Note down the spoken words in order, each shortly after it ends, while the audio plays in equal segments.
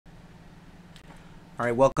All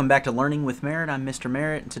right, welcome back to Learning with Merritt. I'm Mr.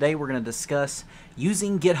 Merritt, and today we're going to discuss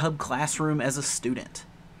using GitHub Classroom as a student.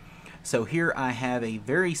 So here I have a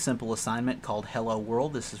very simple assignment called Hello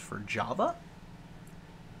World. This is for Java.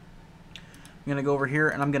 I'm going to go over here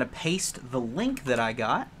and I'm going to paste the link that I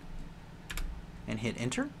got and hit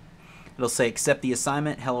enter. It'll say accept the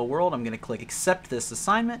assignment, Hello World. I'm going to click accept this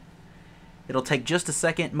assignment. It'll take just a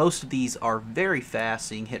second. Most of these are very fast,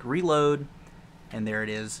 so you can hit reload, and there it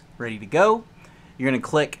is, ready to go. You're going to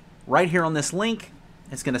click right here on this link.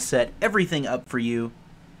 It's going to set everything up for you,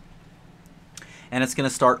 and it's going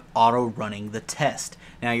to start auto-running the test.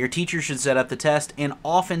 Now, your teacher should set up the test, and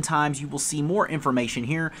oftentimes you will see more information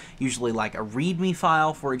here, usually like a README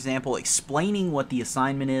file, for example, explaining what the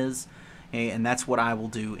assignment is, and that's what I will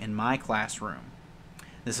do in my classroom.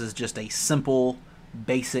 This is just a simple,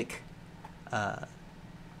 basic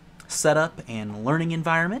setup and learning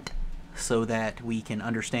environment so that we can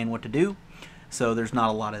understand what to do. So there's not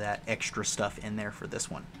a lot of that extra stuff in there for this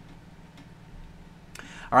one.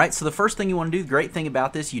 All right, so the first thing you want to do, the great thing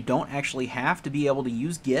about this, you don't actually have to be able to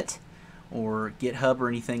use Git or GitHub or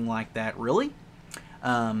anything like that, really.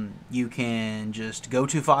 You can just go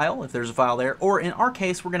to file if there's a file there, or in our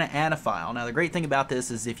case, we're going to add a file. Now, the great thing about this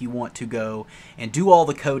is if you want to go and do all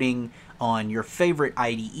the coding on your favorite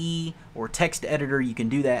IDE or text editor, you can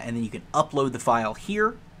do that, and then you can upload the file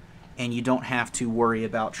here, and you don't have to worry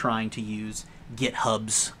about trying to use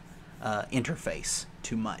GitHub's interface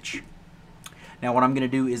too much. Now what I'm going to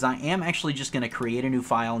do is I am actually just going to create a new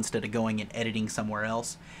file instead of going and editing somewhere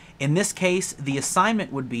else. In this case, the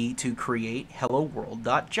assignment would be to create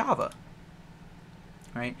helloworld.java.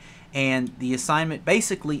 Right? And the assignment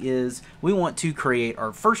basically is we want to create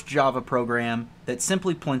our first Java program that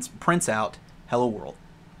simply prints out hello world.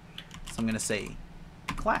 So I'm going to say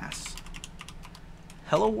class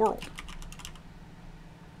hello world.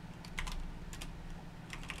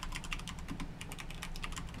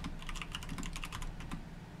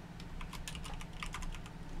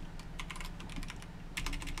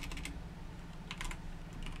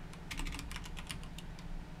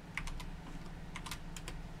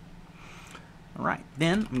 All right,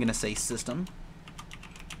 then I'm going to say system.out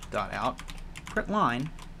print line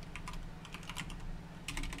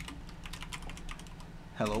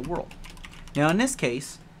hello world. Now in this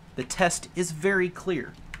case, the test is very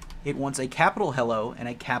clear. It wants a capital hello and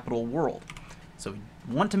a capital world. So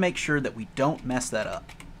we want to make sure that we don't mess that up.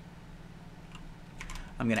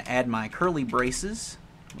 I'm going to add my curly braces,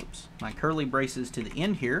 my curly braces to the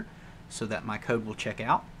end here so that my code will check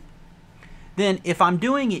out. Then if I'm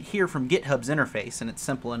doing it here from GitHub's interface, and it's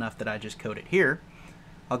simple enough that I just code it here,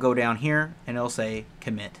 I'll go down here and it'll say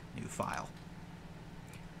commit new file.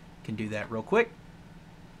 Can do that real quick,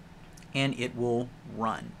 and it will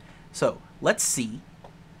run. So let's see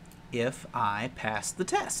if I pass the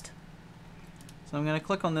test. So I'm going to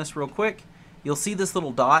click on this real quick. You'll see this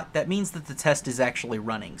little dot. That means that the test is actually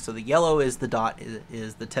running. So the yellow is the dot,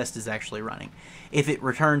 is the test is actually running. If it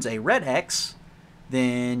returns a red X,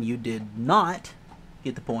 then you did not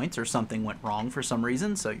get the points, or something went wrong for some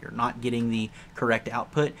reason, so you're not getting the correct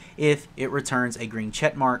output. If it returns a green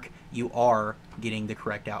check mark, you are getting the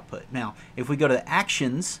correct output. Now, if we go to the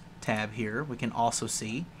Actions tab here, we can also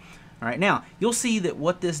see, all right, now, you'll see that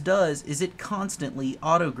what this does is it constantly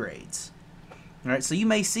auto-grades. All right, so you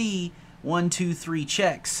may see 1, 2, 3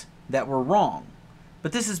 checks that were wrong,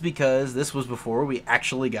 but this is because this was before we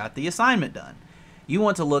actually got the assignment done. You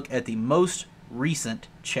want to look at the most recent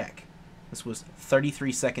check. This was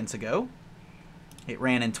 33 seconds ago. It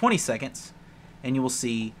ran in 20 seconds, and you will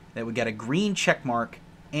see that we got a green check mark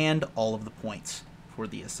and all of the points for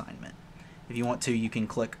the assignment. If you want to, you can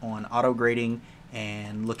click on auto grading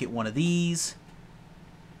and look at one of these,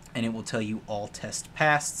 and it will tell you all tests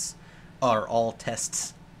passed, or all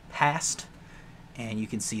tests passed, and you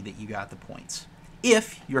can see that you got the points.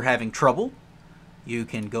 If you're having trouble, you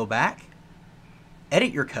can go back,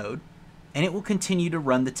 edit your code, and it will continue to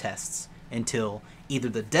run the tests until either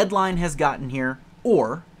the deadline has gotten here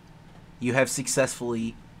or you have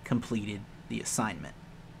successfully completed the assignment.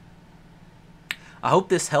 I hope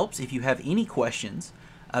this helps. If you have any questions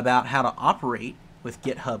about how to operate with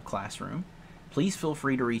GitHub Classroom, please feel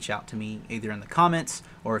free to reach out to me either in the comments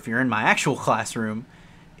or if you're in my actual classroom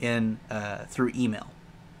through email.